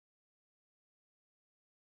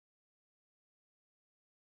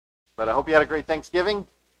But I hope you had a great Thanksgiving,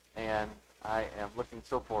 and I am looking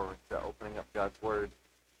so forward to opening up God's Word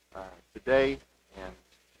today.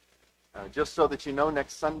 And just so that you know,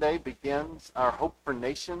 next Sunday begins our Hope for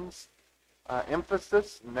Nations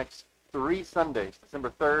emphasis. Next 3 Sundays,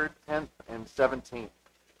 December 3rd, 10th, and 17th,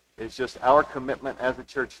 is just our commitment as a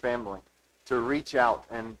church family to reach out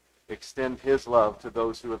and extend His love to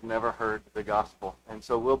those who have never heard the gospel. And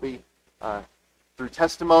so we'll be, through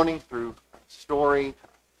testimony, through story,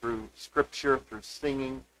 through scripture, through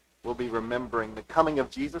singing, we'll be remembering the coming of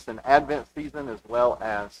Jesus in Advent season, as well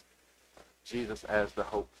as Jesus as the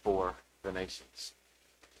hope for the nations.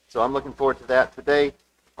 So I'm looking forward to that today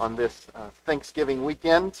on this Thanksgiving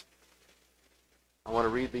weekend. I want to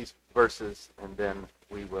read these verses, and then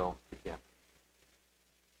we will begin.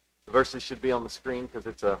 The verses should be on the screen because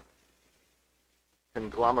it's a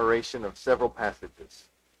conglomeration of several passages.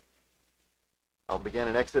 I'll begin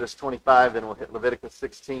in Exodus 25, then we'll hit Leviticus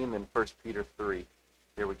 16, then 1 Peter 3.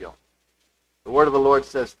 Here we go. The word of the Lord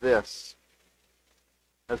says this.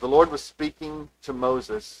 As the Lord was speaking to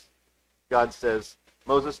Moses, God says,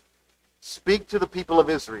 Moses, speak to the people of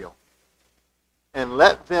Israel, and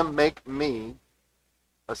let them make me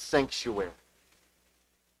a sanctuary,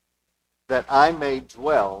 that I may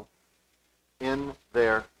dwell in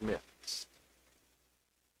their midst.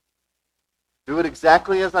 Do it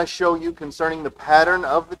exactly as I show you concerning the pattern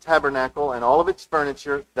of the tabernacle and all of its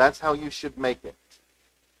furniture. That's how you should make it.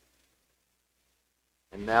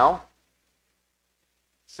 And now,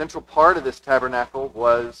 the central part of this tabernacle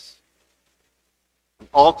was an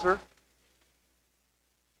altar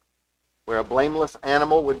where a blameless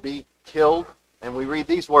animal would be killed. And we read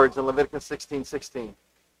these words in Leviticus 16:16.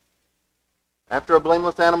 After a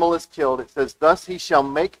blameless animal is killed, it says, thus he shall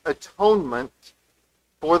make atonement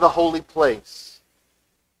for the holy place.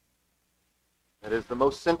 That is the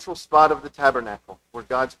most central spot of the tabernacle, where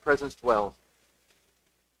God's presence dwells.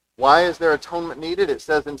 Why is there atonement needed? It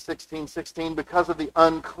says in 16:16, because of the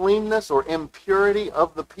uncleanness or impurity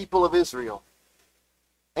of the people of Israel,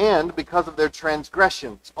 and because of their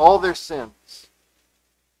transgressions, all their sins.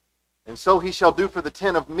 And so he shall do for the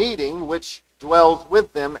tent of meeting, which dwells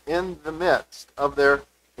with them in the midst of their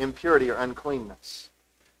impurity or uncleanness.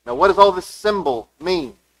 Now, what does all this symbol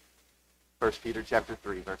mean? 1 Peter chapter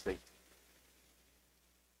 3, verse 18.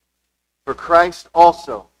 For Christ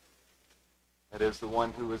also, that is the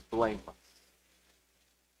one who is blameless,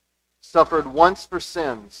 suffered once for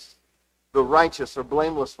sins, the righteous or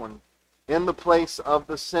blameless one, in the place of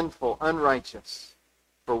the sinful, unrighteous,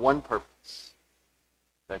 for one purpose,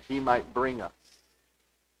 that he might bring us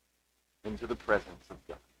into the presence of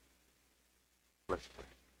God. Let's pray.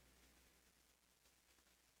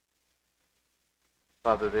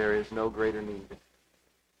 Father, there is no greater need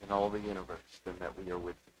in all the universe than that we are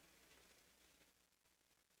with you.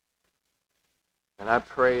 And I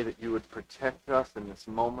pray that you would protect us in this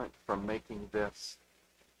moment from making this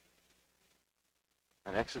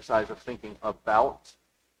an exercise of thinking about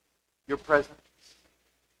your presence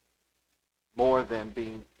more than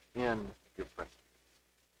being in your presence.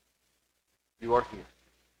 You are here.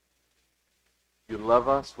 You love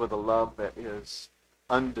us with a love that is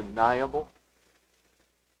undeniable.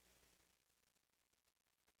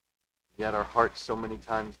 Yet our hearts so many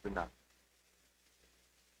times deny.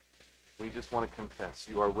 We just want to confess.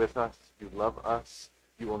 You are with us. You love us.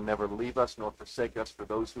 You will never leave us nor forsake us for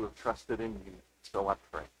those who have trusted in you. So I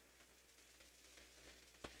pray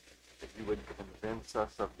that you would convince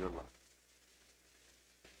us of your love.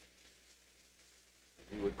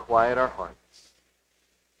 That you would quiet our hearts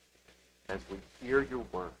as we hear your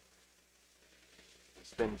word and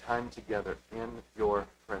spend time together in your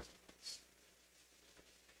presence.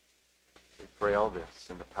 We pray all this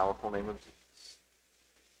in the powerful name of Jesus.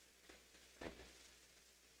 Amen.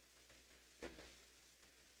 Amen.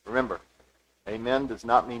 Remember, amen does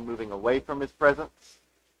not mean moving away from his presence.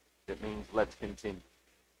 It means let's continue.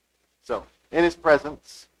 So, in his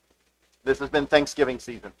presence, this has been Thanksgiving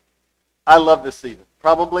season. I love this season.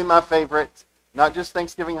 Probably my favorite, not just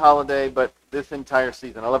Thanksgiving holiday, but this entire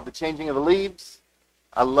season. I love the changing of the leaves.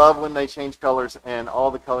 I love when they change colors and all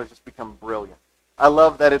the colors just become brilliant. I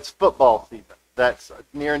love that it's football season. That's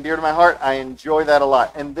near and dear to my heart. I enjoy that a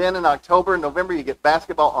lot. And then in October and November, you get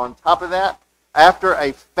basketball on top of that. After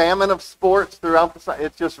a famine of sports throughout the summer,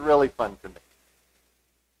 it's just really fun to me.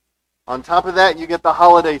 On top of that, you get the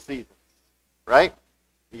holiday season, right?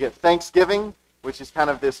 You get Thanksgiving, which is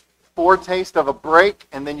kind of this foretaste of a break,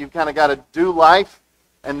 and then you've kind of got to do life,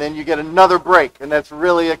 and then you get another break, and that's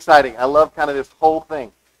really exciting. I love kind of this whole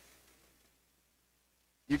thing.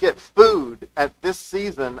 You get food at this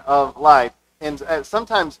season of life, and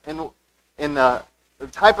sometimes in the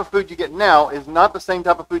type of food you get now is not the same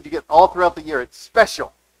type of food you get all throughout the year. It's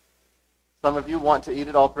special. Some of you want to eat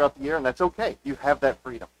it all throughout the year, and that's okay. You have that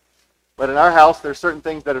freedom. But in our house, there are certain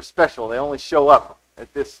things that are special. They only show up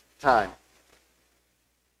at this time.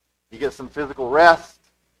 You get some physical rest.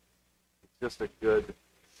 It's just a good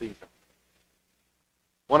season.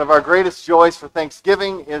 One of our greatest joys for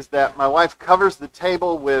Thanksgiving is that my wife covers the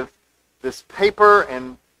table with this paper,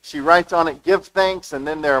 and she writes on it, "Give thanks," and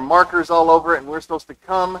then there are markers all over it, and we're supposed to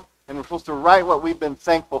come, and we're supposed to write what we've been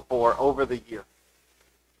thankful for over the year.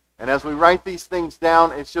 And as we write these things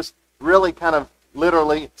down, it's just really kind of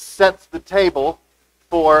literally sets the table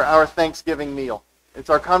for our Thanksgiving meal. It's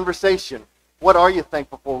our conversation. What are you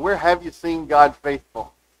thankful for? Where have you seen God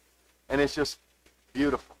faithful? And it's just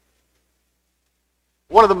beautiful.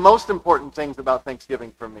 One of the most important things about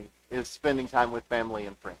Thanksgiving for me is spending time with family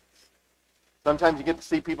and friends. Sometimes you get to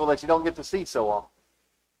see people that you don't get to see so often.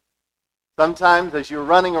 Sometimes as you're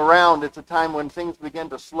running around, it's a time when things begin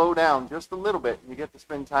to slow down just a little bit, and you get to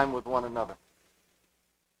spend time with one another.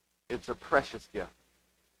 It's a precious gift.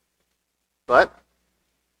 But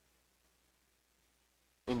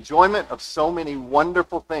enjoyment of so many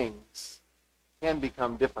wonderful things can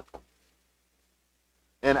become difficult.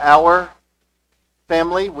 In our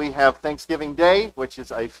family, we have Thanksgiving Day, which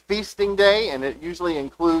is a feasting day, and it usually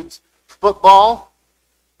includes football.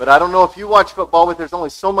 But I don't know if you watch football, but there's only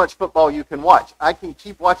so much football you can watch. I can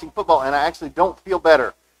keep watching football, and I actually don't feel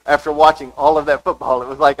better after watching all of that football. It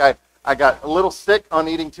was like I got a little sick on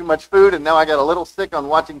eating too much food, and now I got a little sick on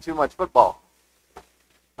watching too much football.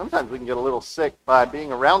 Sometimes we can get a little sick by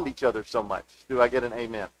being around each other so much. Do I get an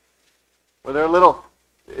amen? Well, they're a little,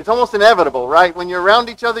 it's almost inevitable, right? When you're around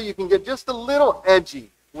each other, you can get just a little edgy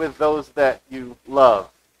with those that you love.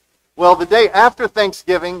 Well, the day after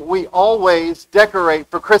Thanksgiving, we always decorate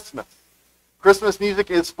for Christmas. Christmas music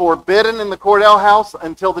is forbidden in the Cordell house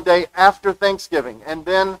until the day after Thanksgiving, and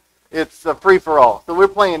then it's a free-for-all. So we're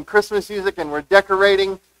playing Christmas music and we're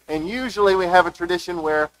decorating, and usually we have a tradition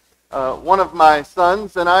where one of my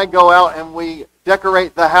sons and I go out and we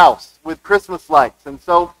decorate the house with Christmas lights. And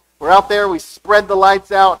so we're out there, we spread the lights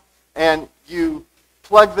out, and you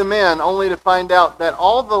plug them in only to find out that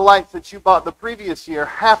all the lights that you bought the previous year,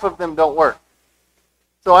 half of them don't work.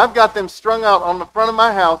 So I've got them strung out on the front of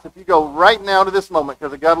my house. If you go right now to this moment,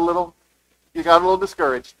 because you got a little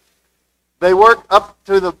discouraged, they work up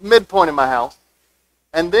to the midpoint of my house.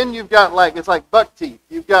 And then you've got it's like buck teeth.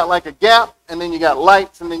 You've got like a gap, and then you got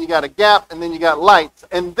lights, and then you got a gap, and then you got lights.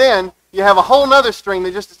 And then you have a whole nother string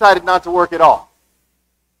that just decided not to work at all.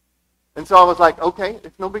 And so I was like, okay,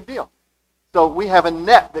 it's no big deal. So we have a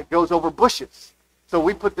net that goes over bushes. So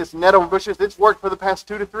we put this net over bushes. It's worked for the past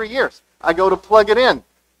 2 to 3 years. I go to plug it in.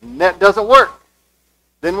 Net doesn't work.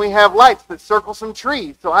 Then we have lights that circle some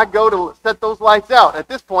trees. So I go to set those lights out. At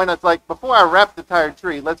this point, it's like, before I wrap the tired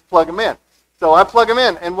tree, let's plug them in. So I plug them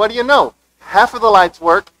in, and what do you know? Half of the lights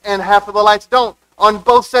work, and half of the lights don't on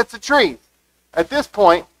both sets of trees. At this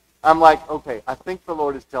point, I'm like, okay, I think the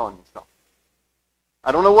Lord is telling me something.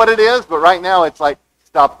 I don't know what it is, but right now it's like,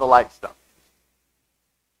 stop the light stuff.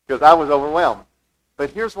 Because I was overwhelmed.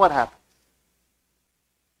 But here's what happens.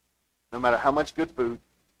 No matter how much good food,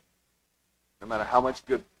 no matter how much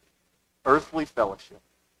good earthly fellowship,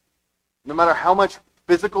 no matter how much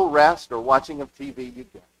physical rest or watching of TV you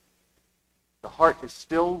get, the heart is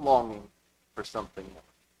still longing for something more.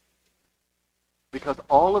 Because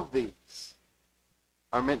all of these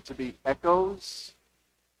are meant to be echoes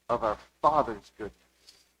of our Father's goodness.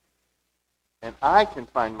 And I can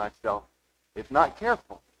find myself, if not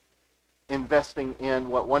careful, investing in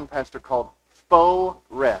what one pastor called faux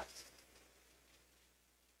rest.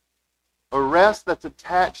 A rest that's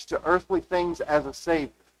attached to earthly things as a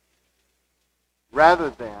savior,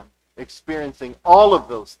 rather than experiencing all of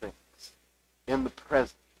those things in the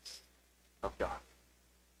presence of God.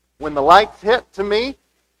 When the lights hit to me,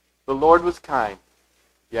 the Lord was kind.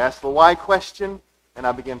 You ask the why question, and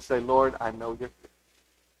I begin to say, Lord, I know you're good,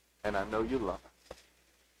 and I know you love us.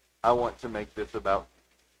 I want to make this about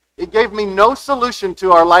you. It gave me no solution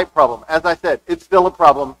to our light problem. As I said, it's still a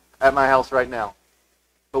problem at my house right now.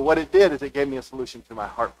 But what it did is it gave me a solution to my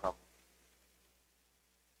heart problem.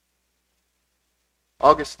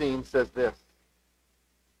 Augustine says this: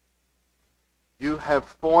 you have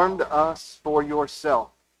formed us for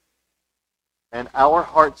yourself, and our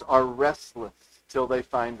hearts are restless till they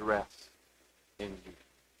find rest in you.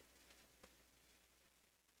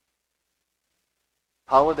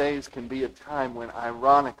 Holidays can be a time when,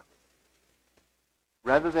 ironically,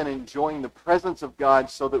 rather than enjoying the presence of God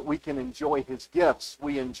so that we can enjoy His gifts,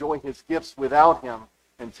 we enjoy His gifts without Him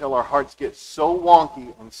until our hearts get so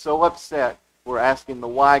wonky and so upset we're asking the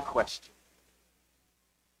why question.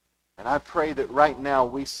 And I pray that right now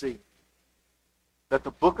we see that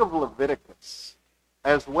the book of Leviticus,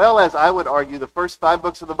 as well as, I would argue, the first 5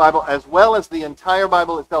 books of the Bible, as well as the entire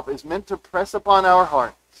Bible itself, is meant to press upon our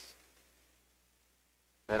hearts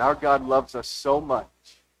that our God loves us so much,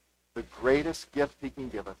 the greatest gift he can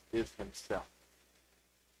give us is himself,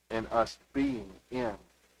 and us being in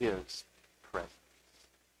his presence.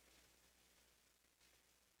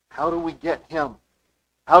 How do we get him?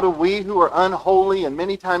 How do we, who are unholy and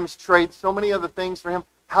many times trade so many other things for him,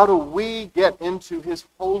 how do we get into his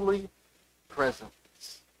holy presence?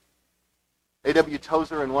 A.W.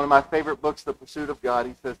 Tozer, in one of my favorite books, The Pursuit of God,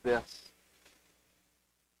 he says this: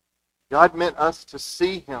 God meant us to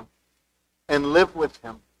see him and live with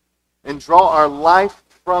him and draw our life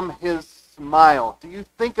from his smile. Do you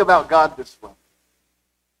think about God this way?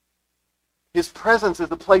 His presence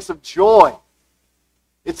is a place of joy.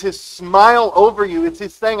 It's his smile over you. It's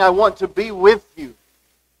his saying, I want to be with you.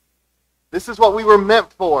 This is what we were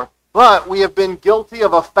meant for, but we have been guilty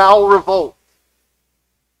of a foul revolt.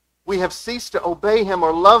 We have ceased to obey him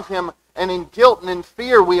or love him, and in guilt and in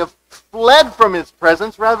fear we have fled from his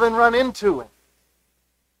presence rather than run into it.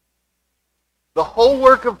 The whole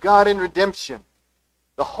work of God in redemption,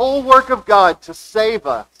 the whole work of God to save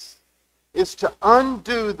us, is to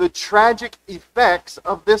undo the tragic effects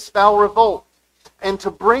of this foul revolt and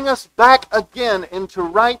to bring us back again into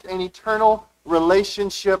right and eternal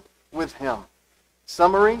relationship with him.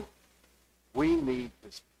 Summary, we need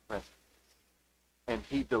his presence, and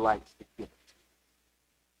he delights to give it.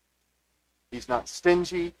 He's not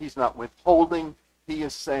stingy. He's not withholding. He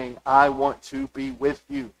is saying, I want to be with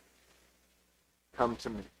you. Come to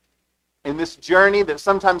me. In this journey that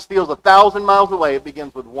sometimes feels 1,000 miles away, it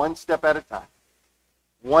begins with one step at a time.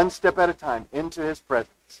 One step at a time into his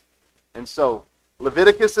presence. And so,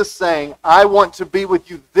 Leviticus is saying, I want to be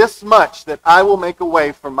with you this much that I will make a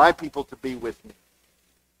way for my people to be with me.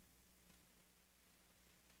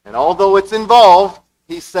 And although it's involved,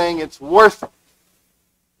 he's saying it's worth it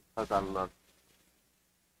because I love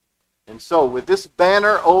you. And so, with this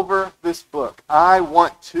banner over this book, I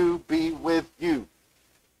want to be with you.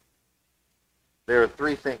 There are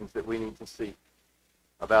 3 things that we need to see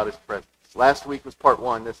about his presence. Last week was part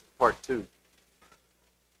 1. This is part 2.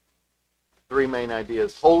 3 main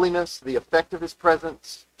ideas. Holiness, the effect of his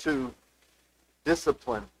presence. 2,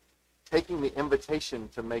 discipline, taking the invitation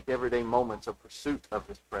to make everyday moments a pursuit of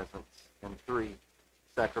his presence. And 3,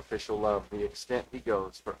 sacrificial love, the extent he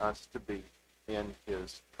goes for us to be in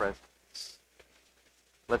his presence.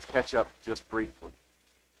 Let's catch up just briefly.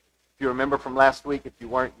 If you remember from last week, if you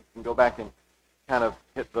weren't, you can go back and kind of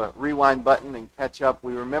hit the rewind button and catch up.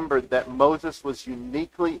 We remembered that Moses was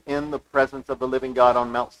uniquely in the presence of the living God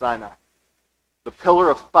on Mount Sinai. The pillar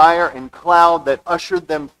of fire and cloud that ushered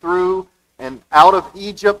them through and out of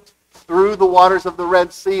Egypt, through the waters of the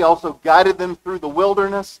Red Sea, also guided them through the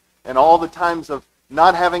wilderness and all the times of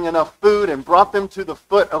not having enough food, and brought them to the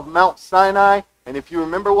foot of Mount Sinai. And if you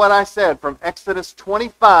remember what I said, from Exodus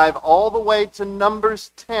 25 all the way to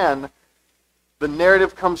Numbers 10, the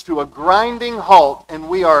narrative comes to a grinding halt, and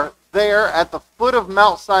we are there at the foot of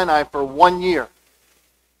Mount Sinai for 1 year.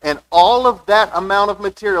 And all of that amount of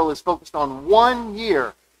material is focused on 1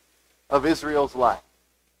 year of Israel's life,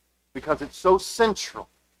 because it's so central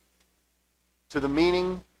to the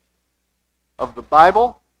meaning of the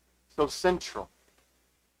Bible, so central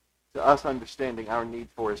to us understanding our need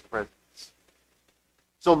for his presence.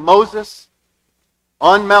 So Moses,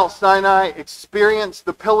 on Mount Sinai, experienced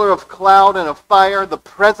the pillar of cloud and of fire, the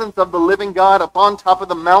presence of the living God upon top of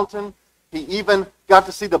the mountain. He even got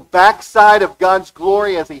to see the backside of God's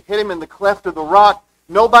glory as he hit him in the cleft of the rock.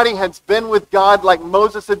 Nobody has been with God like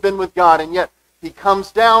Moses had been with God, and yet he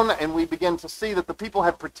comes down and we begin to see that the people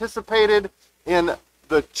have participated in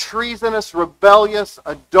the treasonous, rebellious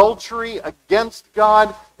adultery against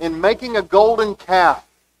God in making a golden calf,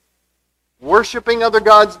 worshiping other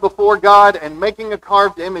gods before God, and making a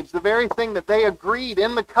carved image, the very thing that they agreed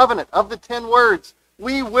in the covenant of the 10 words.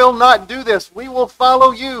 We will not do this. We will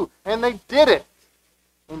follow you. And they did it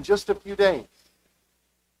in just a few days.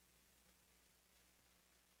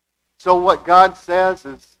 So what God says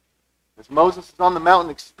is, as Moses is on the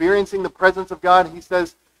mountain experiencing the presence of God, he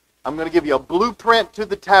says, I'm going to give you a blueprint to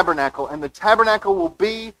the tabernacle, and the tabernacle will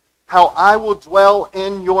be how I will dwell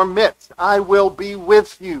in your midst. I will be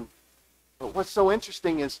with you. But what's so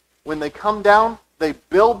interesting is when they come down, they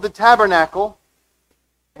build the tabernacle,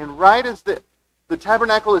 and right as the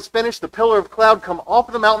tabernacle is finished, the pillar of cloud come off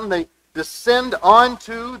of the mountain, they descend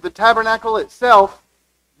onto the tabernacle itself.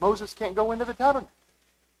 Moses can't go into the tabernacle.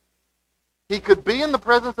 He could be in the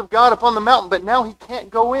presence of God upon the mountain, but now he can't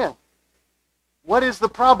go in. What is the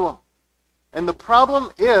problem? And the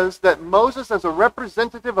problem is that Moses, as a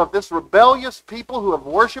representative of this rebellious people who have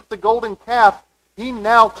worshipped the golden calf, he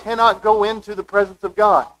now cannot go into the presence of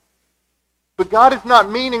God. But God is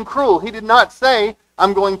not mean and cruel. He did not say,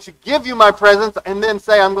 I'm going to give you my presence and then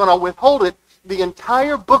say I'm going to withhold it. The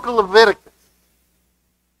entire book of Leviticus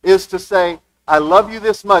is to say, I love you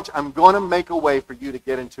this much, I'm going to make a way for you to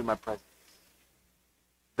get into my presence.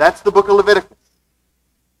 That's the book of Leviticus.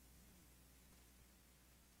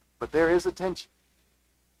 But there is a tension.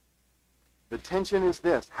 The tension is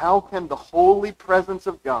this: how can the holy presence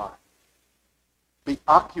of God be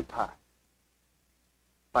occupied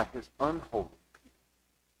by his unholy people?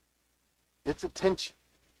 It's a tension.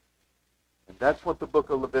 And that's what the book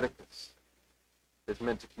of Leviticus is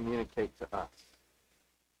meant to communicate to us.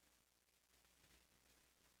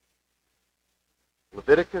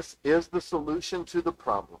 Leviticus is the solution to the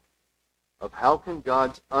problem of how can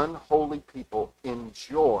God's unholy people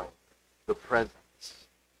enjoy the presence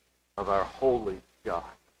of our holy God.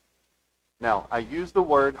 Now, I use the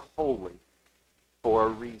word holy for a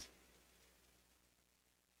reason.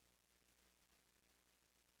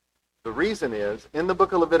 The reason is, in the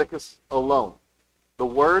book of Leviticus alone, the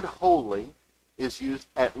word holy is used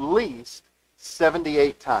at least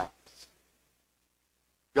 78 times.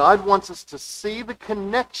 God wants us to see the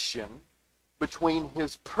connection between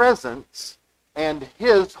his presence and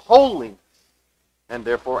his holiness, and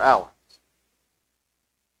therefore ours.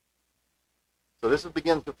 So this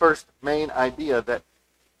begins the first main idea that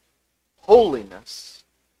holiness,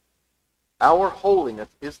 our holiness,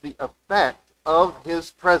 is the effect of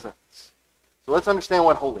his presence. So let's understand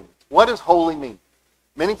what holy means. What does holy mean?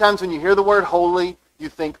 Many times when you hear the word holy, you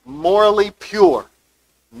think morally pure,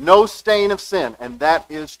 no stain of sin, and that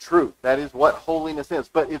is true. That is what holiness is.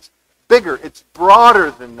 But it's bigger, it's broader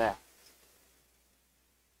than that.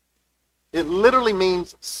 It literally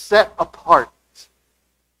means set apart.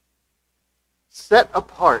 Set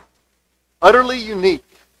apart. Utterly unique.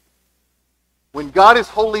 When God is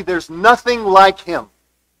holy, there's nothing like him.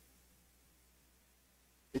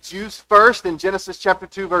 It's used first in Genesis chapter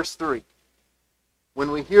 2, verse 3.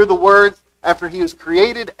 When we hear the words, after he has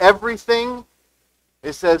created everything,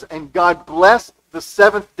 it says, and God blessed the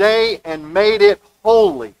seventh day and made it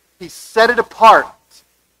holy. He set it apart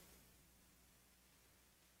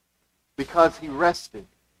because he rested.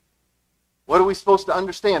 What are we supposed to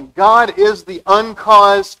understand? God is the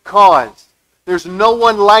uncaused cause. There's no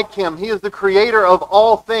one like him. He is the creator of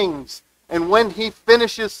all things. And when he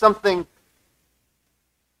finishes something,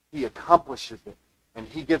 he accomplishes it. And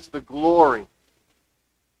he gets the glory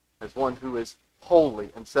as one who is holy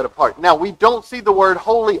and set apart. Now, we don't see the word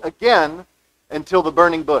holy again until the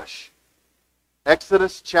burning bush.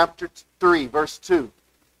 Exodus chapter 3, verse 2.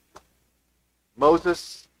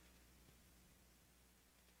 Moses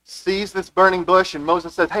sees this burning bush, and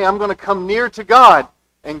Moses says, hey, I'm going to come near to God.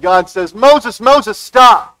 And God says, Moses, Moses,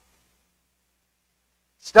 stop.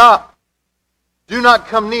 Stop. Do not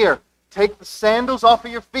come near. Take the sandals off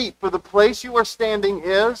of your feet, for the place you are standing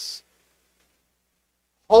is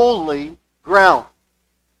holy ground.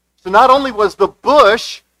 So not only was the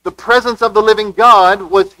bush the presence of the living God,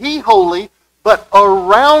 was he holy, but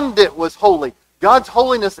around it was holy. God's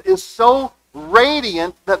holiness is so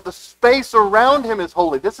radiant that the space around him is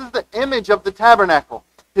holy. This is the image of the tabernacle.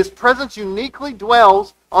 His presence uniquely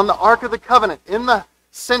dwells on the Ark of the Covenant, in the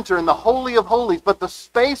center, in the Holy of Holies, but the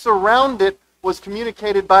space around it was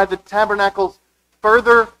communicated by the tabernacle's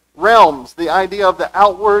further realms, the idea of the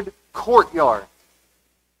outward courtyard.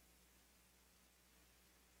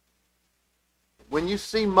 When you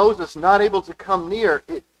see Moses not able to come near,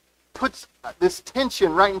 it puts this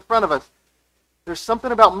tension right in front of us. There's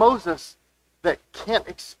something about Moses that can't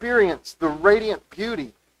experience the radiant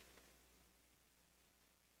beauty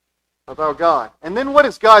of our God. And then what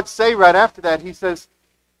does God say right after that? He says,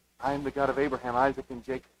 I am the God of Abraham, Isaac, and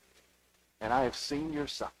Jacob, and I have seen your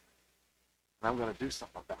suffering, and I'm going to do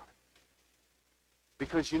something about it.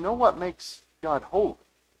 Because you know what makes God holy,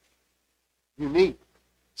 unique,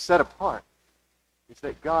 set apart, is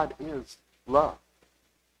that God is love.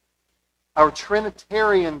 Our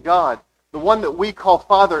Trinitarian God, the one that we call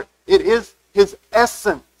Father, it is his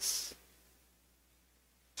essence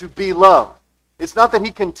to be love. It's not that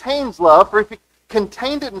he contains love, for if he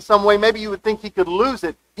contained it in some way, maybe you would think he could lose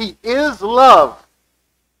it. He is love.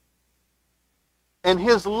 And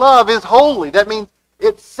his love is holy. That means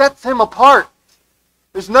it sets him apart.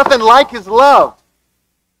 There's nothing like his love.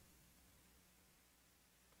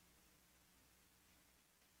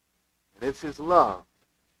 And it's his love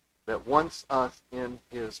that wants us in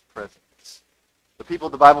his presence. The people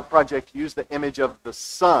of the Bible Project use the image of the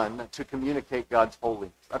sun to communicate God's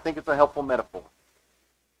holiness. I think it's a helpful metaphor.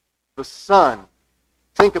 The sun,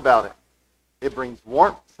 think about it. It brings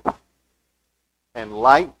warmth and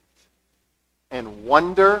light and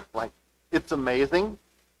wonder, like it's amazing.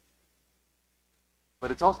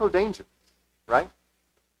 But it's also dangerous, right?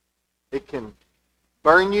 It can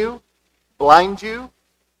burn you, blind you.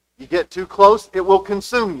 You get too close, it will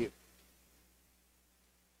consume you.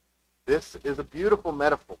 This is a beautiful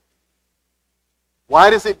metaphor. Why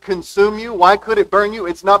does it consume you? Why could it burn you?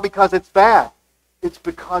 It's not because it's bad. It's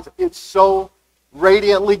because it's so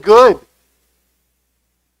radiantly good.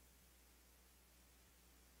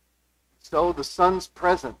 So the sun's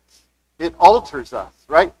presence, it alters us,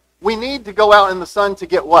 right? We need to go out in the sun to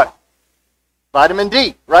get what? Vitamin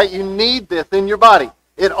D, right? You need this in your body.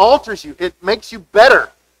 It alters you. It makes you better.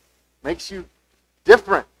 Makes you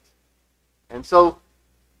different. And so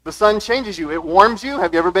the sun changes you. It warms you.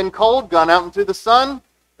 Have you ever been cold, gone out into the sun?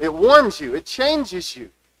 It warms you. It changes you.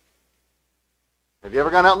 Have you ever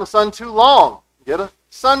gone out in the sun too long? Get a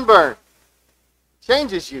sunburn.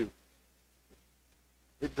 Changes you.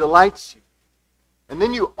 It delights you. And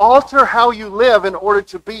then you alter how you live in order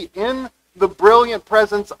to be in the brilliant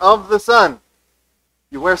presence of the sun.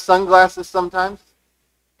 You wear sunglasses sometimes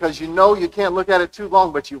because you know you can't look at it too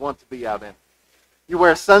long, but you want to be out in it. You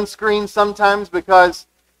wear sunscreen sometimes because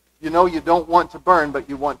you know you don't want to burn, but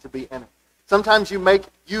you want to be in it. Sometimes you make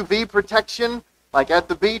UV protection, like at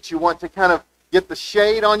the beach, you want to kind of get the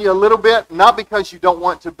shade on you a little bit, not because you don't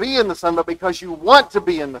want to be in the sun, but because you want to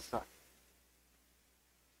be in the sun.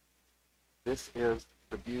 This is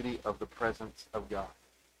the beauty of the presence of God.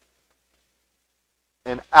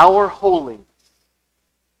 And our holiness,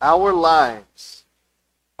 our lives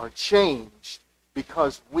are changed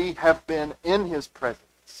because we have been in His presence.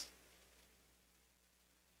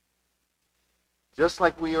 Just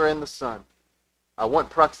like we are in the sun. I want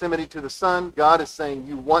proximity to the sun. God is saying,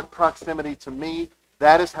 you want proximity to me.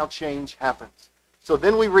 That is how change happens. So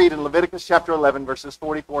then we read in Leviticus chapter 11, verses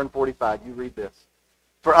 44 and 45. You read this.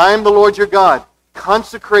 For I am the Lord your God.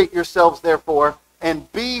 Consecrate yourselves, therefore,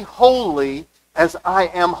 and be holy as I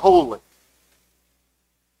am holy.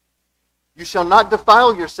 You shall not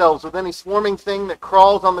defile yourselves with any swarming thing that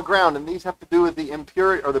crawls on the ground. And these have to do with the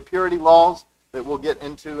impurity or the purity laws that we'll get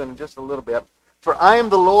into in just a little bit. For I am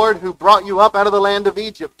the Lord who brought you up out of the land of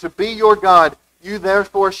Egypt to be your God. You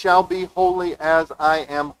therefore shall be holy as I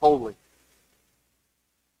am holy.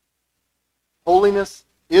 Holiness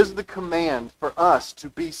is the command for us to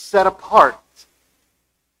be set apart.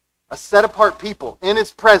 A set apart people in His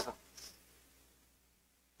presence.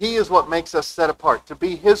 He is what makes us set apart, to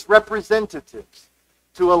be His representatives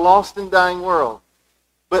to a lost and dying world.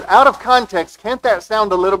 But out of context, can't that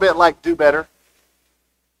sound a little bit like do better?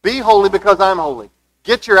 Be holy because I'm holy.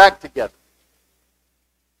 Get your act together.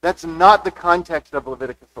 That's not the context of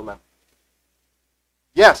Leviticus 11.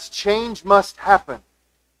 Yes, change must happen.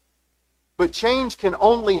 But change can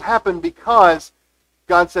only happen because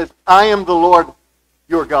God says, I am the Lord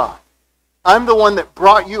your God. I'm the one that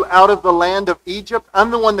brought you out of the land of Egypt. I'm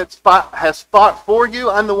the one that has fought for you.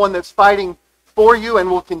 I'm the one that's fighting for you and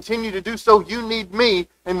will continue to do so. You need me,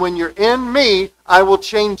 and when you're in me, I will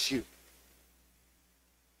change you.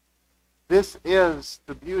 This is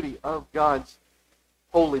the beauty of God's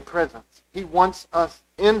holy presence. He wants us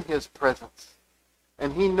in His presence.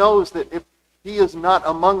 And He knows that if He is not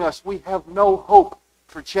among us, we have no hope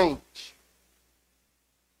for change.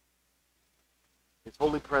 His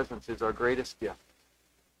holy presence is our greatest gift.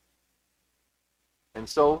 And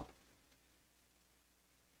so,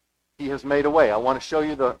 He has made a way. I want to show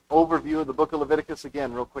you the overview of the book of Leviticus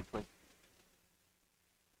again real quickly.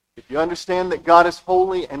 If you understand that God is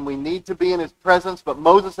holy and we need to be in His presence, but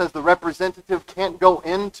Moses as the representative can't go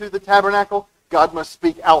into the tabernacle, God must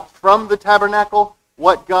speak out from the tabernacle.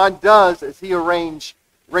 What God does is He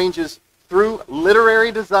arranges through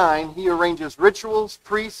literary design, He arranges rituals,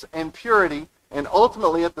 priests, and purity. And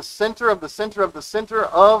ultimately, at the center of the center of the center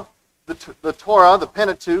of the Torah, the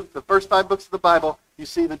Pentateuch, the first 5 books of the Bible, you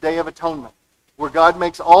see the Day of Atonement, where God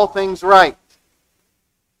makes all things right.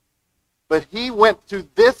 But He went to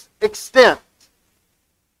this extent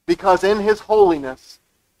because in His holiness,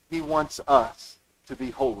 He wants us to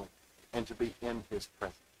be holy and to be in His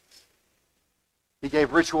presence. He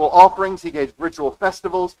gave ritual offerings. He gave ritual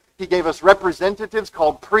festivals. He gave us representatives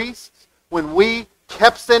called priests. When we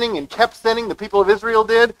kept sinning, the people of Israel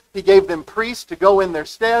did, He gave them priests to go in their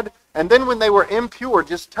stead. And then when they were impure,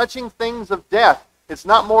 just touching things of death, it's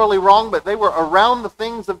not morally wrong, but they were around the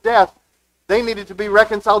things of death, they needed to be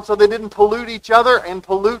reconciled so they didn't pollute each other and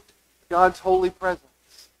pollute God's holy presence.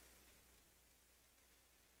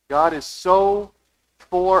 God is so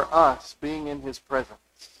for us being in his presence.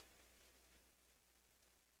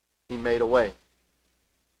 He made a way.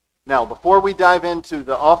 Now, before we dive into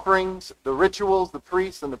the offerings, the rituals, the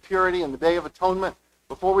priests, and the purity, and the Day of Atonement,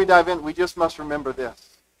 before we dive in, we just must remember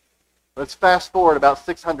this. Let's fast forward about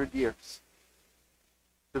 600 years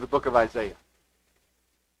to the book of Isaiah.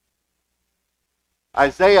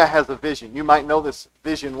 Isaiah has a vision. You might know this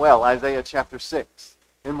vision well, Isaiah chapter 6.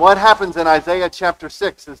 And what happens in Isaiah chapter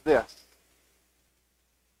 6 is this.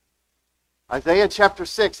 Isaiah chapter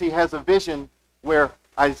 6, he has a vision where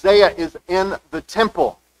Isaiah is in the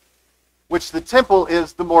temple, which the temple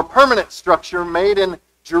is the more permanent structure made in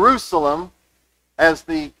Jerusalem as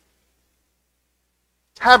the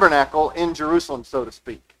tabernacle in Jerusalem, so to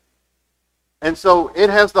speak. And so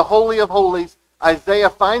it has the Holy of Holies.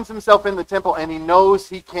 Isaiah finds himself in the temple, and he knows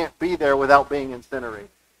he can't be there without being incinerated.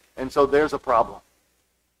 And so there's a problem.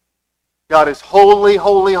 God is holy,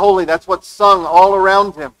 holy, holy. That's what's sung all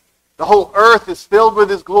around him. The whole earth is filled with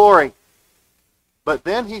his glory. But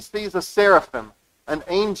then he sees a seraphim, an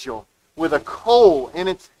angel, with a coal in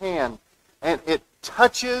its hand, and it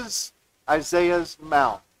touches Isaiah's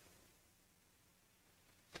mouth.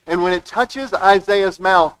 And when it touches Isaiah's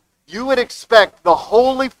mouth, you would expect the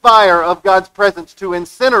holy fire of God's presence to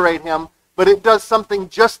incinerate him, but it does something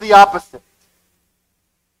just the opposite.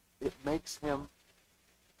 It makes him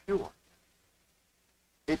pure.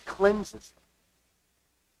 It cleanses him.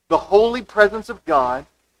 The holy presence of God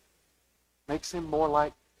makes him more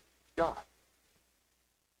like God.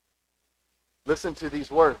 Listen to these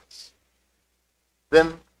words.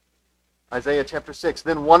 Then, Isaiah chapter 6,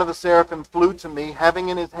 then one of the seraphim flew to me, having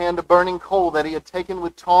in his hand a burning coal that he had taken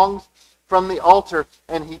with tongs from the altar,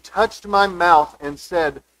 and he touched my mouth and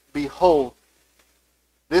said, behold,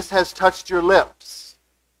 this has touched your lips.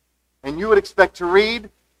 And you would expect to read,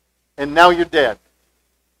 and now you're dead.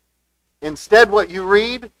 Instead, what you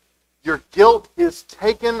read, your guilt is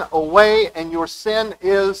taken away and your sin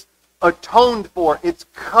is atoned for. It's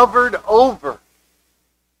covered over.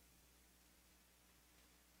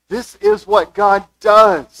 This is what God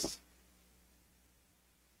does.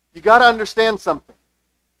 You got to understand something.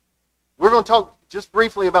 We're going to talk just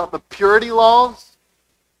briefly about the purity laws.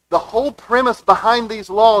 The whole premise behind these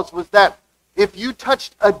laws was that if you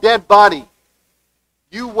touched a dead body,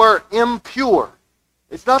 you were impure.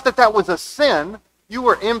 It's not that that was a sin. You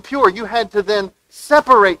were impure. You had to then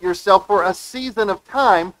separate yourself for a season of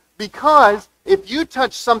time, because if you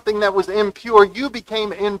touched something that was impure, you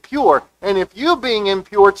became impure. And if you, being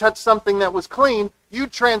impure, touched something that was clean, you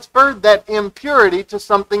transferred that impurity to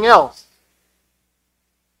something else.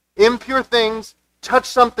 Impure things touch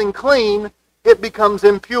something clean, it becomes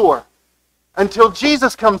impure. Until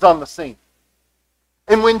Jesus comes on the scene.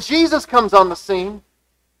 And when Jesus comes on the scene,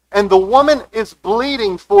 and the woman is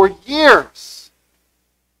bleeding for years,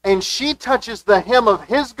 and she touches the hem of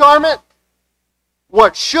his garment,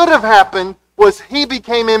 what should have happened was he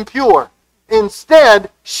became impure. Instead,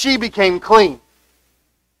 she became clean.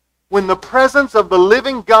 When the presence of the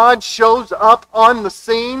living God shows up on the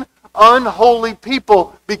scene, unholy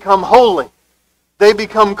people become holy. They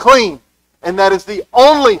become clean. And that is the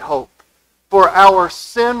only hope for our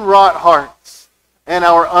sin-wrought hearts and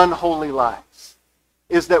our unholy lives,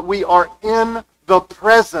 is that we are in the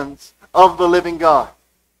presence of the living God.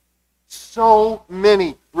 So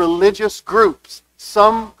many religious groups,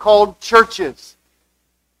 some called churches,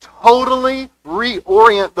 totally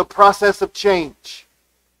reorient the process of change.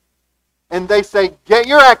 And they say, get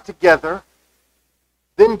your act together,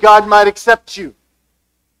 then God might accept you.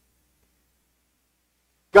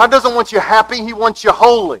 God doesn't want you happy, He wants you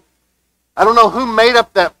holy. I don't know who made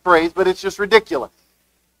up that phrase, but it's just ridiculous.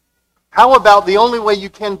 How about the only way you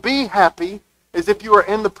can be happy is if you are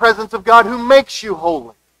in the presence of God who makes you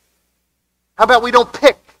holy? How about we don't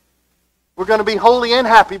pick? We're going to be holy and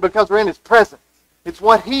happy because we're in His presence. It's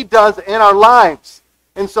what He does in our lives.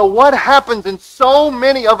 And so what happens in so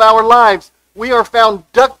many of our lives, we are found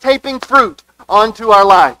duct taping fruit onto our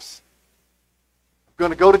lives. I'm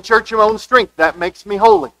going to go to church in my own strength. That makes me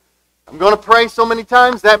holy. I'm going to pray so many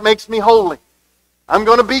times. That makes me holy. I'm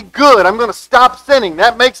going to be good. I'm going to stop sinning.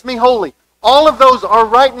 That makes me holy. All of those are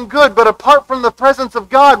right and good, but apart from the presence of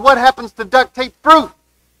God, what happens to duct tape fruit?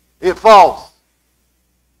 It falls.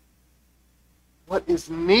 What is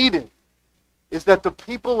needed is that the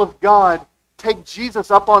people of God take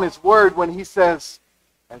Jesus up on His word when He says,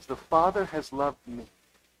 as the Father has loved me,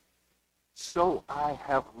 so I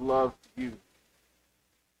have loved you.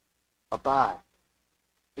 Abide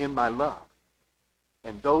in my love.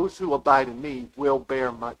 And those who abide in me will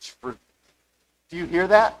bear much fruit. Do you hear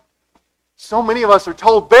that? So many of us are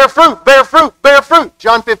told, bear fruit, bear fruit, bear fruit.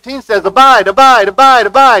 John 15 says, abide, abide, abide,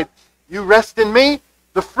 abide. You rest in me,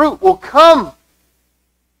 the fruit will come.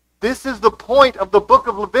 This is the point of the book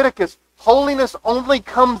of Leviticus. Holiness only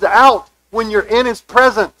comes out when you're in His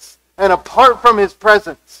presence. And apart from His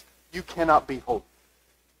presence, you cannot be holy.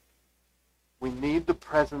 We need the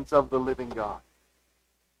presence of the living God.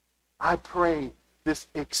 I pray this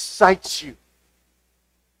excites you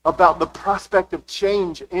about the prospect of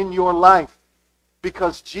change in your life,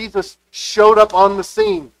 because Jesus showed up on the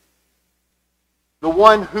scene. The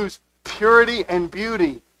one whose purity and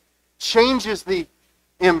beauty changes the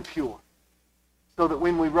impure, so that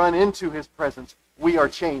when we run into His presence, we are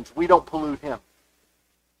changed. We don't pollute Him.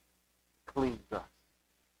 Cleans us.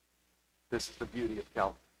 This is the beauty of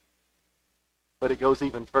Calvary. But it goes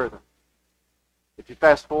even further. If you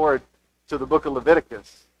fast forward to the book of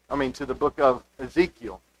to the book of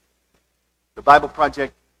Ezekiel, the Bible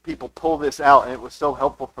Project people pull this out, and it was so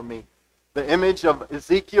helpful for me. The image of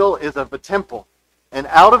Ezekiel is of a temple, and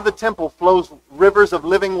out of the temple flows rivers of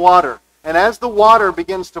living water. And as the water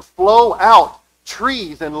begins to flow out,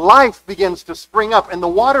 trees and life begins to spring up, and the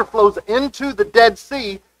water flows into the Dead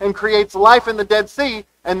Sea and creates life in the Dead Sea,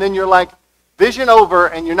 and then you're like, vision over,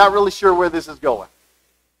 and you're not really sure where this is going.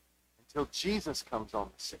 Until Jesus comes on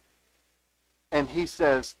the scene. And He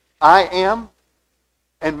says, I am,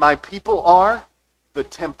 and my people are, the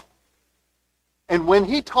temple. And when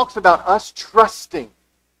He talks about us trusting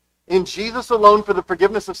in Jesus alone for the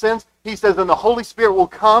forgiveness of sins, He says, and the Holy Spirit will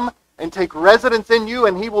come and take residence in you,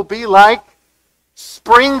 and He will be like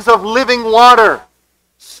springs of living water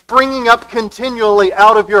springing up continually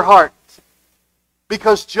out of your heart.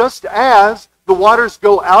 Because just as the waters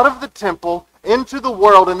go out of the temple into the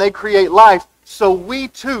world and they create life, so we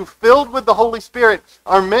too, filled with the Holy Spirit,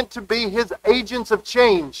 are meant to be His agents of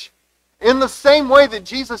change. In the same way that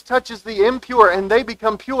Jesus touches the impure and they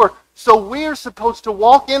become pure, so we are supposed to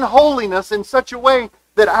walk in holiness in such a way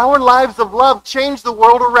that our lives of love change the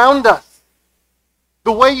world around us.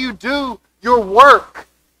 The way you do your work,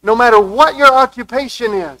 no matter what your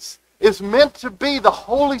occupation is meant to be the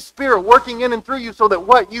Holy Spirit working in and through you, so that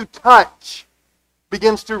what you touch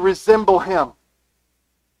begins to resemble Him.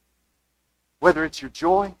 Whether it's your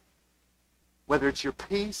joy, whether it's your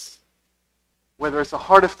peace, whether it's a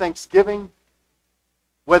heart of thanksgiving,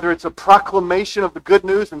 whether it's a proclamation of the good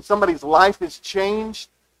news and somebody's life is changed,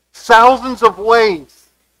 thousands of ways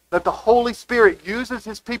that the Holy Spirit uses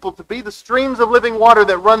His people to be the streams of living water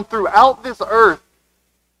that run throughout this earth,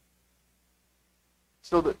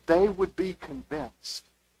 so that they would be convinced,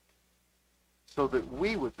 so that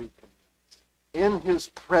we would be convinced. In His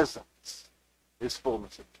presence is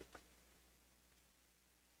fullness of joy.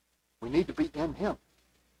 We need to be in Him.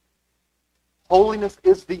 Holiness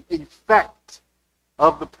is the effect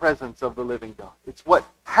of the presence of the living God. It's what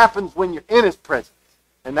happens when you're in His presence.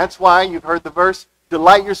 And that's why you've heard the verse,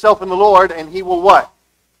 delight yourself in the Lord, and He will what?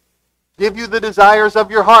 Give you the desires of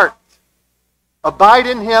your heart. Abide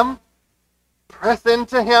in Him, press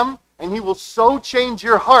into Him, and He will so change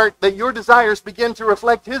your heart that your desires begin to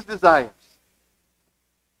reflect His desires.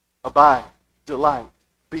 Abide, delight,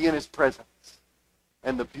 be in His presence.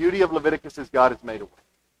 And the beauty of Leviticus is God has made a way.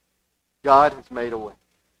 God has made a way.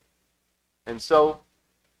 And so,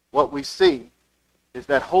 what we see is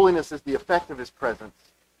that holiness is the effect of His presence.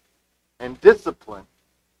 And discipline,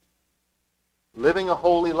 living a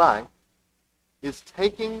holy life, is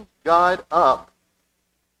taking God up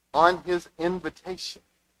on His invitation.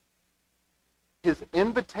 His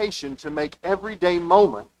invitation to make everyday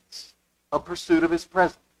moments a pursuit of His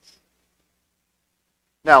presence.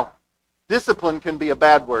 Now, discipline can be a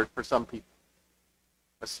bad word for some people.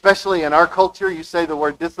 Especially in our culture, you say the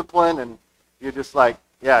word discipline and you're just like,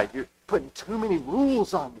 yeah, you're putting too many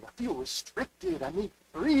rules on me. I feel restricted. I need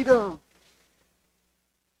freedom.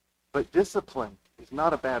 But discipline is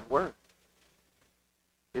not a bad word.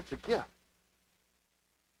 It's a gift.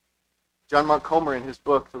 John Mark Comer, in his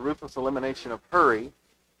book, The Ruthless Elimination of Hurry,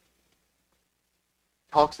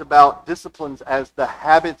 talks about disciplines as the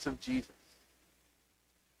habits of Jesus.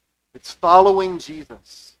 It's following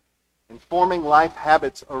Jesus and forming life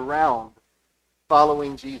habits around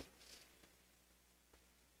following Jesus.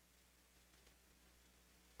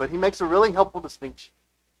 But he makes a really helpful distinction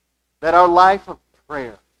that our life of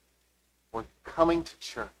prayer, or coming to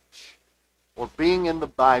church, or being in the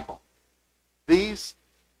Bible, these,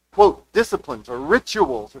 quote, disciplines or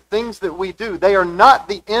rituals or things that we do, they are not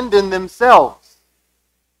the end in themselves.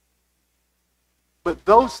 But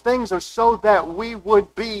those things are so that we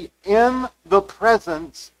would be in the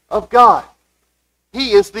presence of God.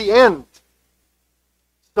 He is the end.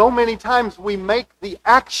 So many times we make the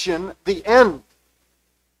action the end.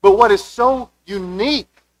 But what is so unique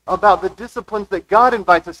about the disciplines that God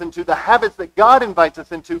invites us into, the habits that God invites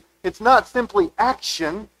us into, it's not simply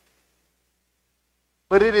action,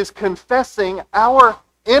 but it is confessing our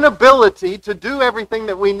inability to do everything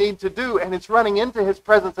that we need to do, and it's running into His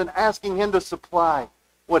presence and asking Him to supply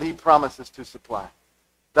what He promises to supply.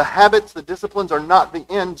 The habits, the disciplines are not the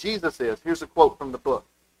end. Jesus is. Here's a quote from the book.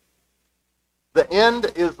 The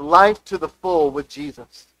end is life to the full with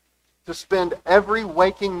Jesus. To spend every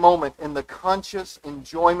waking moment in the conscious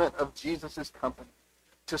enjoyment of Jesus' company.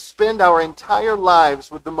 To spend our entire lives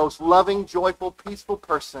with the most loving, joyful, peaceful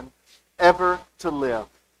person ever to live.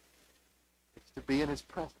 It's to be in His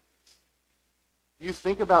presence. You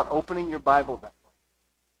think about opening your Bible that way.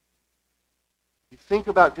 You think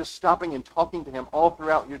about just stopping and talking to Him all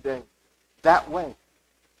throughout your day. That way.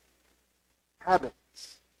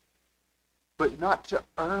 Habits. But not to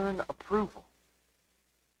earn approval.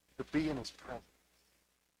 To be in His presence.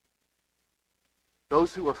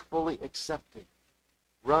 Those who are fully accepted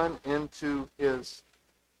run into His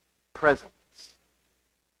presence.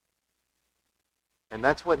 And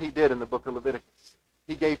that's what He did in the book of Leviticus.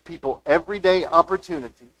 He gave people everyday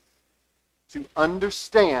opportunities to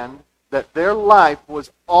understand that their life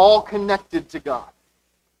was all connected to God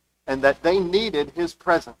and that they needed His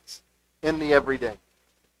presence in the everyday.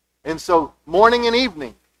 And so morning and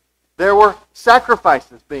evening, there were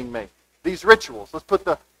sacrifices being made, these rituals. Let's put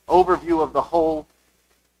the overview of the whole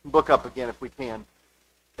book up again if we can.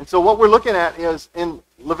 And so what we're looking at is in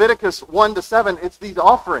Leviticus 1-7, it's these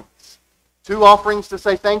offerings. 2 offerings to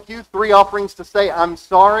say thank you, 3 offerings to say I'm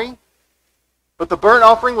sorry. But the burnt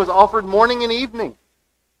offering was offered morning and evening.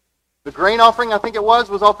 The grain offering, I think it was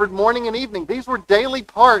offered morning and evening. These were daily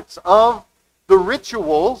parts of the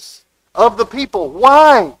rituals of the people.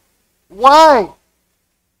 Why? Why?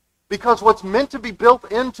 Because what's meant to be built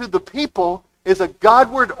into the people is a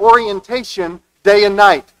Godward orientation day and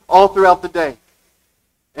night, all throughout the day.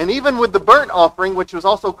 And even with the burnt offering, which was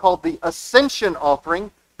also called the ascension offering,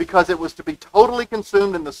 because it was to be totally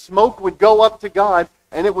consumed and the smoke would go up to God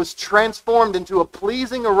and it was transformed into a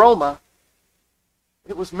pleasing aroma,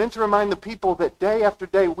 it was meant to remind the people that day after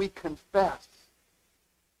day we confess.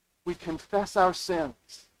 We confess our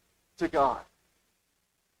sins to God.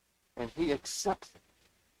 And He accepts it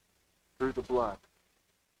through the blood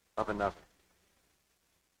of another.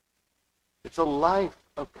 It's a life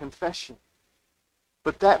of confession.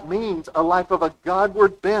 But that means a life of a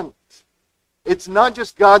Godward bent. It's not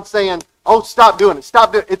just God saying, oh, stop doing it,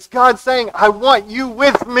 stop doing it. It's God saying, I want you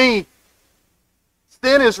with me.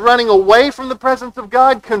 Sin is running away from the presence of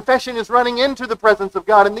God. Confession is running into the presence of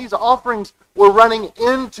God. And these offerings were running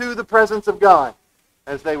into the presence of God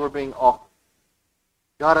as they were being offered.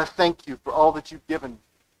 God, I thank you for all that you've given me.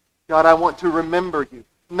 God, I want to remember you.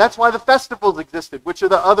 And that's why the festivals existed, which are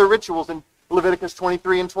the other rituals in Leviticus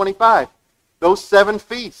 23 and 25. Those 7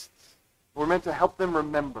 feasts were meant to help them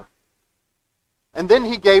remember. And then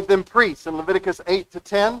He gave them priests. In Leviticus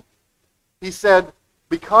 8-10, He said,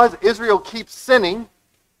 because Israel keeps sinning,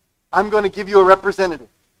 I'm going to give you a representative.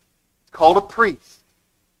 It's called a priest.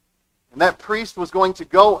 And that priest was going to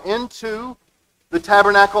go into the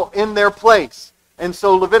tabernacle in their place. And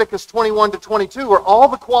so Leviticus 21-22 are all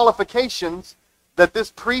the qualifications that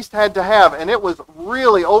this priest had to have. And it was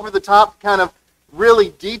really over the top, kind of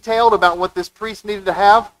really detailed about what this priest needed to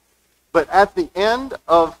have. But at the end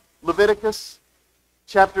of Leviticus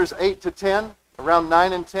chapters 8-10, around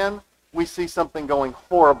 9 and 10, we see something going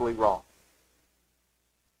horribly wrong.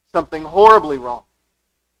 Something horribly wrong.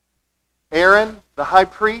 Aaron, the high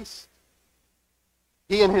priest,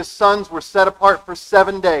 he and his sons were set apart for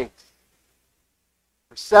 7 days.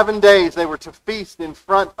 For 7 days they were to feast in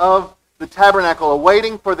front of the tabernacle,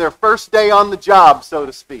 awaiting for their first day on the job, so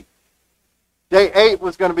to speak. Day 8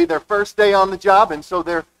 was going to be their first day on the job, and so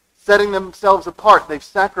they're setting themselves apart. They've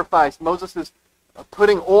sacrificed. Moses is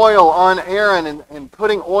putting oil on Aaron and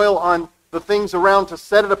putting oil on the things around to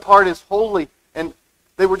set it apart as holy. And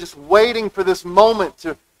they were just waiting for this moment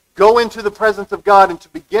to go into the presence of God and to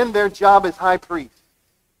begin their job as high priest.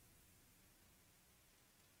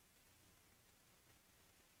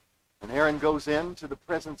 And Aaron goes into the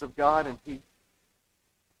presence of God and he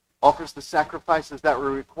offers the sacrifices that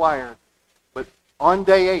were required. But on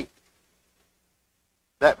day 8,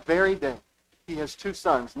 that very day, he has 2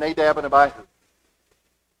 sons, Nadab and Abihu,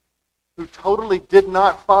 who totally did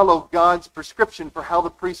not follow God's prescription for how the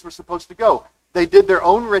priests were supposed to go. They did their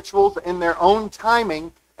own rituals in their own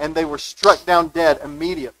timing, and they were struck down dead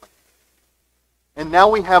immediately. And now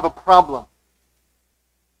we have a problem.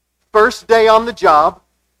 First day on the job,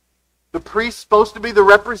 the priests supposed to be the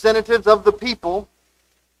representatives of the people.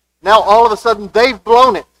 Now all of a sudden they've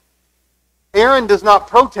blown it. Aaron does not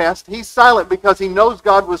protest. He's silent because he knows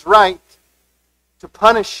God was right to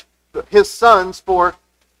punish his sons for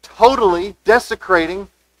totally desecrating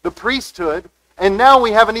the priesthood. And now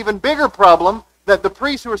we have an even bigger problem that the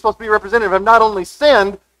priests who are supposed to be representative have not only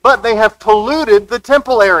sinned, but they have polluted the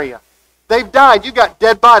temple area. They've died. You got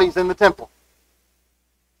dead bodies in the temple.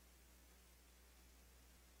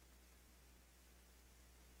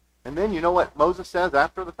 And then you know what Moses says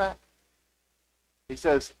after the fact? He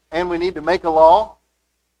says, and we need to make a law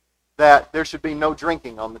that there should be no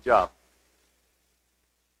drinking on the job.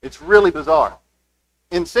 It's really bizarre.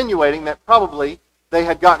 Insinuating that probably they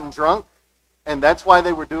had gotten drunk and that's why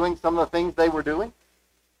they were doing some of the things they were doing.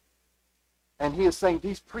 And he is saying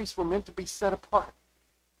these priests were meant to be set apart.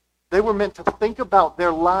 They were meant to think about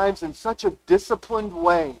their lives in such a disciplined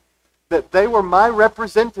way that they were my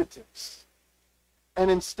representatives. And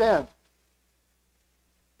instead,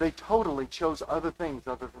 they totally chose other things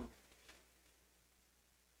other than me.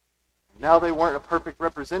 Now they weren't a perfect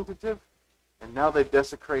representative, and now they've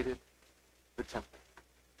desecrated the temple.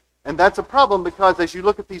 And that's a problem because as you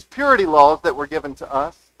look at these purity laws that were given to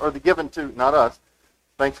us, or given to, not us,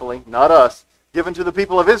 thankfully, not us, given to the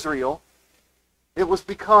people of Israel, it was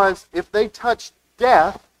because if they touched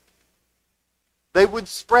death, they would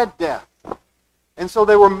spread death. And so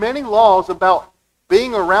there were many laws about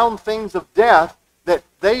being around things of death that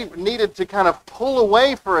they needed to kind of pull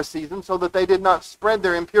away for a season so that they did not spread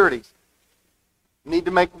their impurities. Need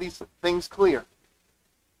to make these things clear.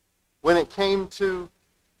 When it came to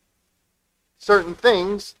certain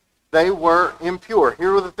things, they were impure.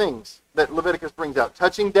 Here are the things that Leviticus brings out.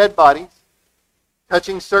 Touching dead bodies,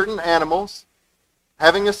 touching certain animals,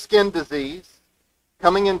 having a skin disease,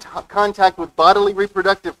 coming in contact with bodily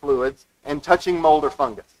reproductive fluids, and touching mold or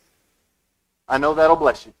fungus. I know that'll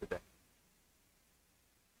bless you today.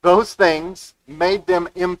 Those things made them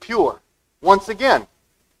impure. Once again,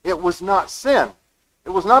 it was not sin. It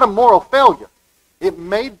was not a moral failure. It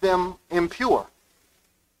made them impure.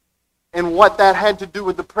 And what that had to do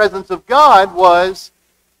with the presence of God was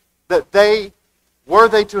that were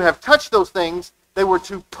they to have touched those things, they were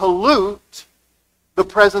to pollute the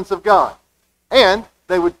presence of God. And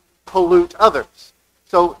they would pollute others.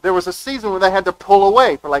 So there was a season where they had to pull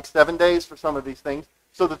away for like 7 days for some of these things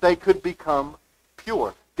so that they could become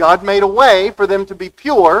pure. God made a way for them to be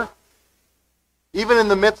pure, even in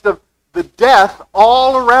the midst of the death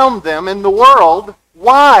all around them in the world.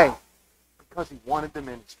 Why? Because he wanted them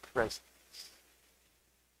in his presence.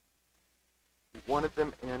 He wanted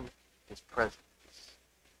them in his presence.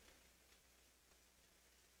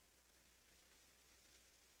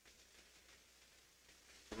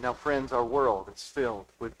 And now, friends, our world is filled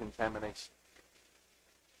with contamination.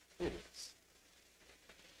 It is.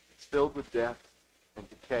 It's filled with death and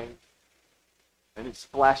decay, and it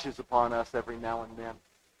splashes upon us every now and then.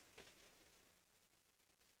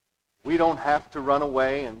 We don't have to run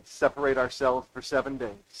away and separate ourselves for 7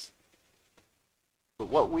 days. But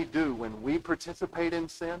what we do when we participate in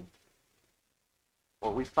sin,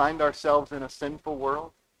 or we find ourselves in a sinful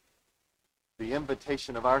world, the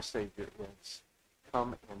invitation of our Savior is,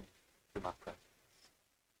 come into my presence.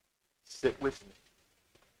 Sit with me.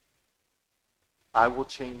 I will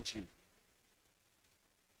change you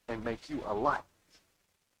and make you a light,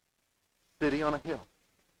 city on a hill,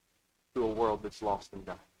 to a world that's lost and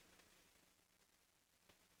dying.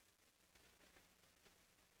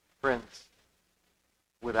 Friends,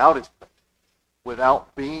 without his presence,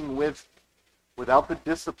 without being with, without the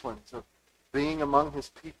disciplines of being among his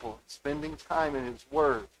people, spending time in his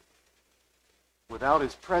word, without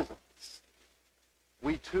his presence,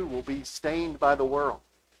 we too will be stained by the world.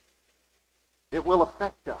 It will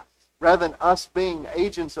affect us. Rather than us being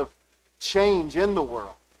agents of change in the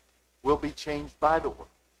world, we'll be changed by the world.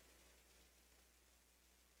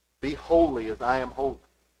 Be holy as I am holy,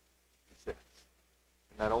 he says.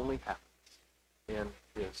 And that only happens in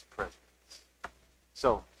his presence.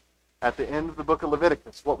 So, at the end of the book of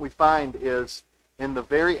Leviticus, what we find is, in the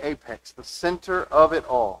very apex, the center of it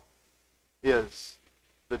all, is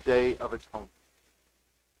the Day of Atonement.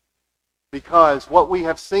 Because what we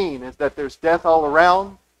have seen is that there's death all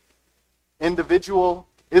around. Individual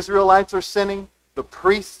Israelites are sinning. The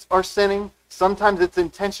priests are sinning. Sometimes it's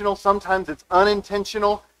intentional. Sometimes it's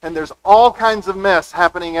unintentional. And there's all kinds of mess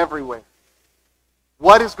happening everywhere.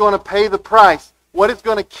 What is going to pay the price? What is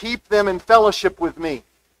going to keep them in fellowship with me?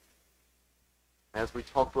 As we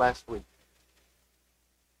talked last week,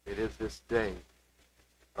 it is this Day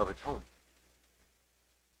of Atonement.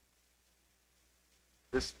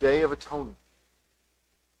 This Day of Atonement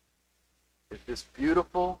is this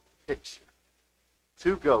beautiful picture.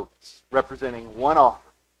 2 goats representing one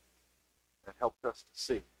offering that helped us to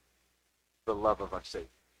see the love of our Savior.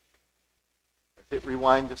 Let's hit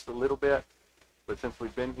rewind just a little bit, but since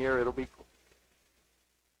we've been here, it'll be cool.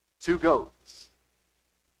 2 goats.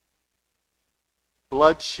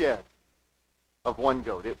 Blood shed of one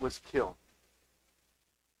goat. It was killed.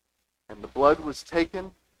 And the blood was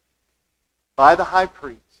taken by the high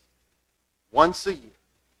priest once a year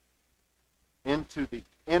into the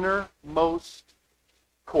innermost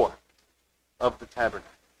court of the tabernacle,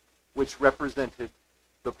 which represented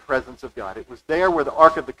the presence of God. It was there where the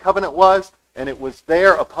Ark of the Covenant was, and it was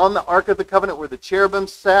there upon the Ark of the Covenant where the cherubim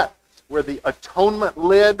sat, where the atonement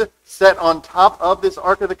lid sat on top of this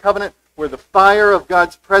Ark of the Covenant, where the fire of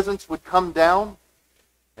God's presence would come down.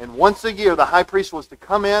 And once a year, the high priest was to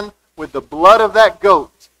come in with the blood of that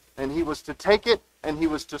goat, and he was to take it, and he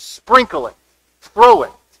was to sprinkle it, throw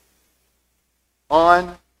it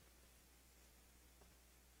on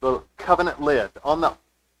the covenant lid, on the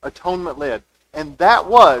atonement lid. And that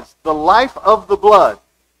was, the life of the blood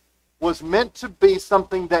was meant to be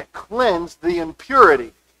something that cleansed the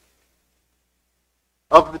impurity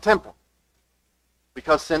of the temple.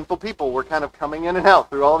 Because sinful people were kind of coming in and out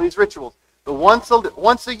through all these rituals. But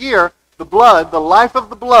once a year, the blood, the life of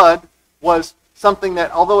the blood, was something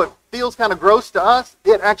that, although it feels kind of gross to us,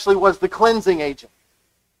 it actually was the cleansing agent.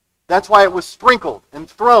 That's why it was sprinkled and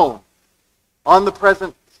thrown on the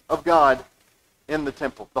presence of God in the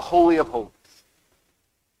temple, the Holy of Holies.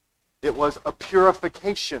 It was a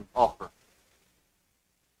purification offering.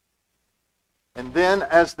 And then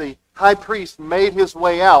as the high priest made his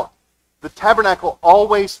way out, the tabernacle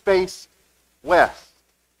always faced west.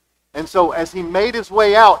 And so as he made his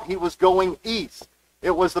way out, he was going east.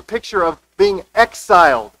 It was the picture of being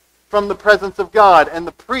exiled from the presence of God, and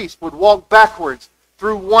the priest would walk backwards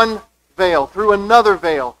through one veil, through another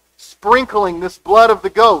veil, sprinkling this blood of the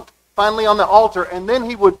goat, finally on the altar, and then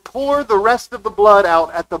he would pour the rest of the blood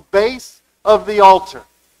out at the base of the altar,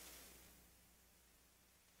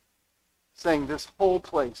 saying this whole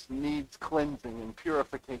place needs cleansing and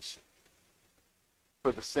purification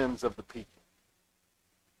for the sins of the people.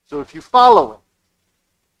 So if you follow it,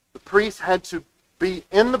 the priest had to be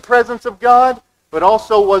in the presence of God, but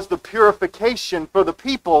also was the purification for the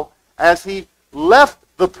people as he left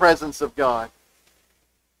the presence of God.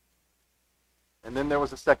 And then there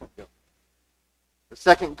was a second goat. The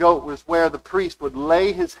second goat was where the priest would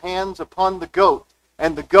lay his hands upon the goat,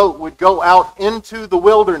 and the goat would go out into the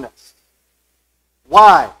wilderness.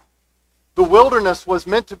 Why? The wilderness was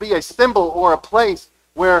meant to be a symbol or a place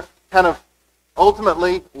where kind of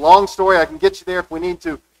ultimately, long story, I can get you there if we need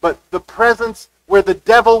to, but the presence where the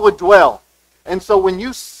devil would dwell. And so when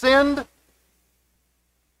you send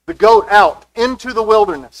the goat out into the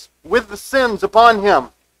wilderness with the sins upon him,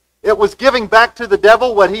 it was giving back to the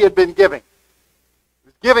devil what he had been giving. It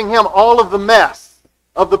was giving him all of the mess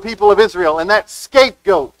of the people of Israel, and that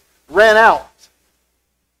scapegoat ran out.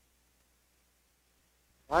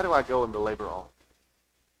 Why do I go and belabor all?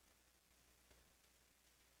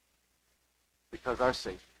 Because our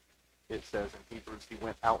Savior, it says in Hebrews, he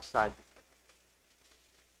went outside.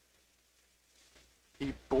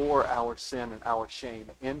 He bore our sin and our shame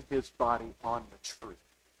in his body on the tree.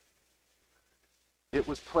 It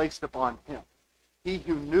was placed upon him. He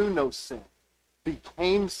who knew no sin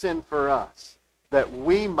became sin for us, that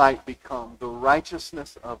we might become the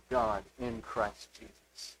righteousness of God in Christ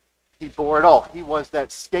Jesus. He bore it all. He was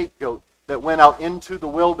that scapegoat that went out into the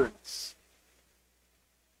wilderness.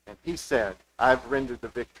 And he said, I've rendered the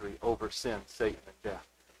victory over sin, Satan, and death.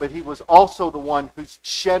 But he was also the one whose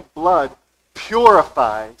shed blood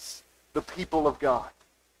purifies the people of God.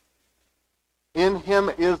 In him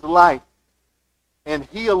is life, and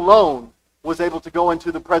he alone was able to go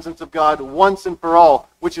into the presence of God once and for all,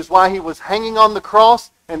 which is why he was hanging on the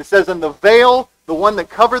cross, and it says in the veil, the one that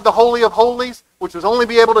covered the Holy of Holies, which was only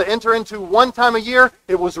be able to enter into one time a year,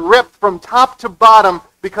 it was ripped from top to bottom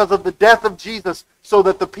because of the death of Jesus, so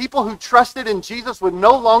that the people who trusted in Jesus would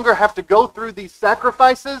no longer have to go through these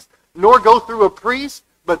sacrifices, nor go through a priest,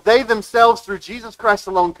 but they themselves, through Jesus Christ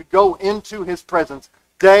alone, could go into his presence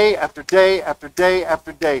day after day after day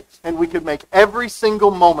after day. And we could make every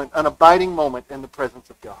single moment an abiding moment in the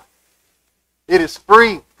presence of God. It is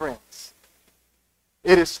free, friends.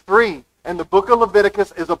 It is free. And the book of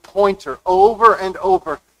Leviticus is a pointer over and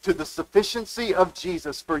over to the sufficiency of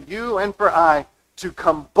Jesus for you and for I to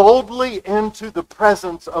come boldly into the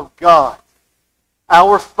presence of God,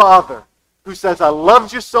 our Father, who says, I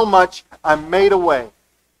loved you so much, I made a way.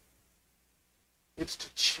 It's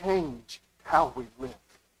to change how we live.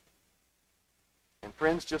 And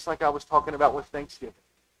friends, just like I was talking about with Thanksgiving,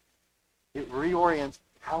 it reorients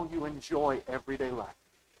how you enjoy everyday life.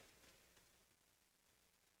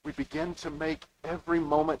 We begin to make every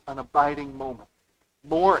moment an abiding moment,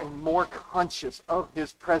 more and more conscious of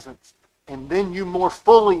his presence. And then you more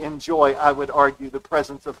fully enjoy, I would argue, the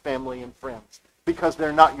presence of family and friends. Because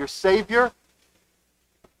they're not your Savior,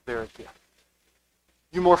 they're a gift.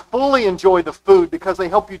 You more fully enjoy the food because they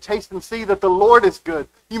help you taste and see that the Lord is good.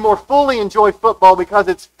 You more fully enjoy football because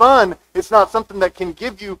it's fun. It's not something that can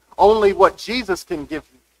give you only what Jesus can give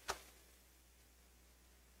you.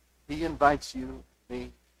 He invites you,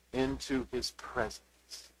 me, into his presence.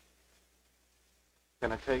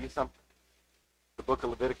 Can I tell you something? The book of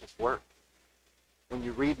Leviticus works. When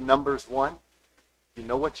you read Numbers 1, you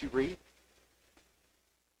know what you read?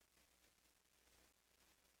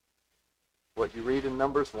 What you read in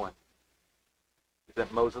Numbers 1 is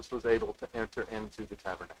that Moses was able to enter into the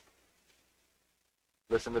tabernacle.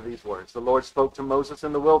 Listen to these words. The Lord spoke to Moses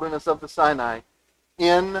in the wilderness of the Sinai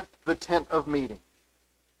in the tent of meeting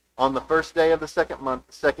on the first day of the second month,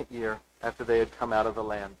 the second year after they had come out of the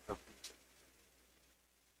land of Egypt.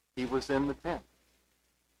 He was in the tent.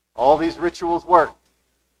 All these rituals worked.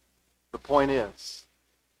 The point is,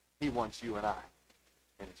 he wants you and I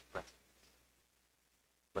in his presence.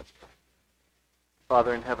 Let's pray.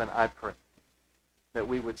 Father in heaven, I pray that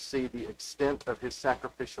we would see the extent of his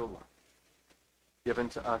sacrificial love given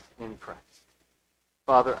to us in Christ.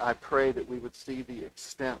 Father, I pray that we would see the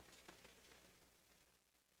extent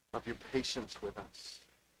of your patience with us.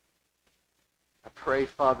 I pray,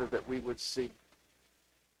 Father, that we would see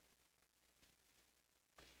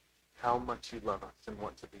how much you love us and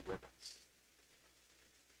want to be with us.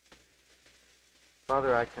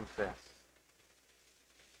 Father, I confess,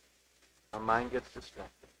 my mind gets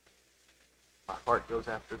distracted. My heart goes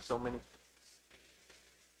after so many things.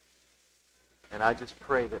 And I just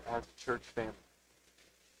pray that as a church family,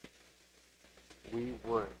 we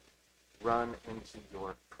would run into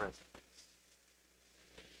your presence.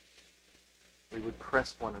 We would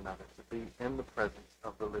press one another to be in the presence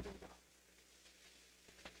of the living God.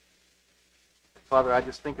 Father, I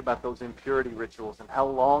just think about those impurity rituals and how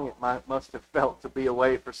long it must have felt to be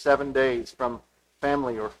away for 7 days from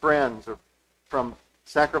family or friends or from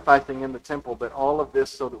sacrificing in the temple, but all of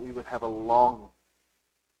this so that we would have a longing.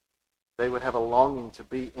 They would have a longing to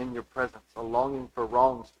be in your presence, a longing for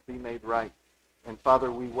wrongs to be made right. And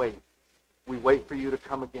Father, we wait. We wait for you to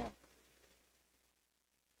come again.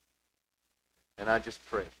 And I just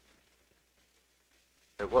pray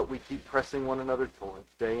that what we keep pressing one another towards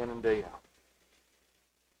day in and day out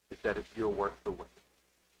is that you're worth the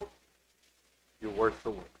wait. You're worth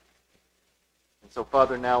the wait. And so,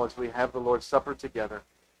 Father, now as we have the Lord's Supper together,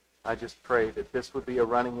 I just pray that this would be a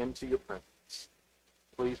running into your presence.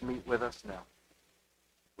 Please meet with us now.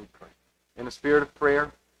 We pray. In a spirit of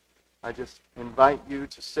prayer, I just invite you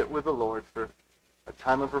to sit with the Lord for a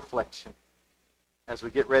time of reflection as we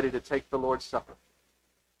get ready to take the Lord's Supper,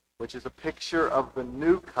 which is a picture of the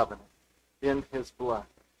new covenant in his blood.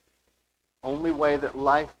 Only way that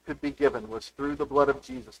life could be given was through the blood of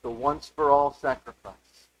Jesus, the once-for-all sacrifice.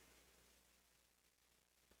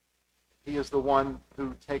 He is the one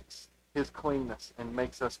who takes his cleanness and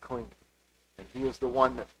makes us clean. And he is the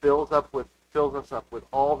one that fills us up with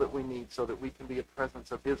all that we need so that we can be a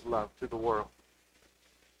presence of his love to the world.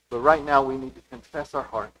 But right now we need to confess our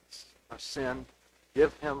hearts, our sin,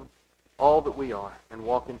 give him all that we are, and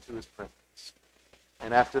walk into his presence.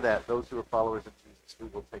 And after that, those who are followers of Jesus, we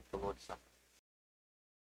will take the Lord's Supper.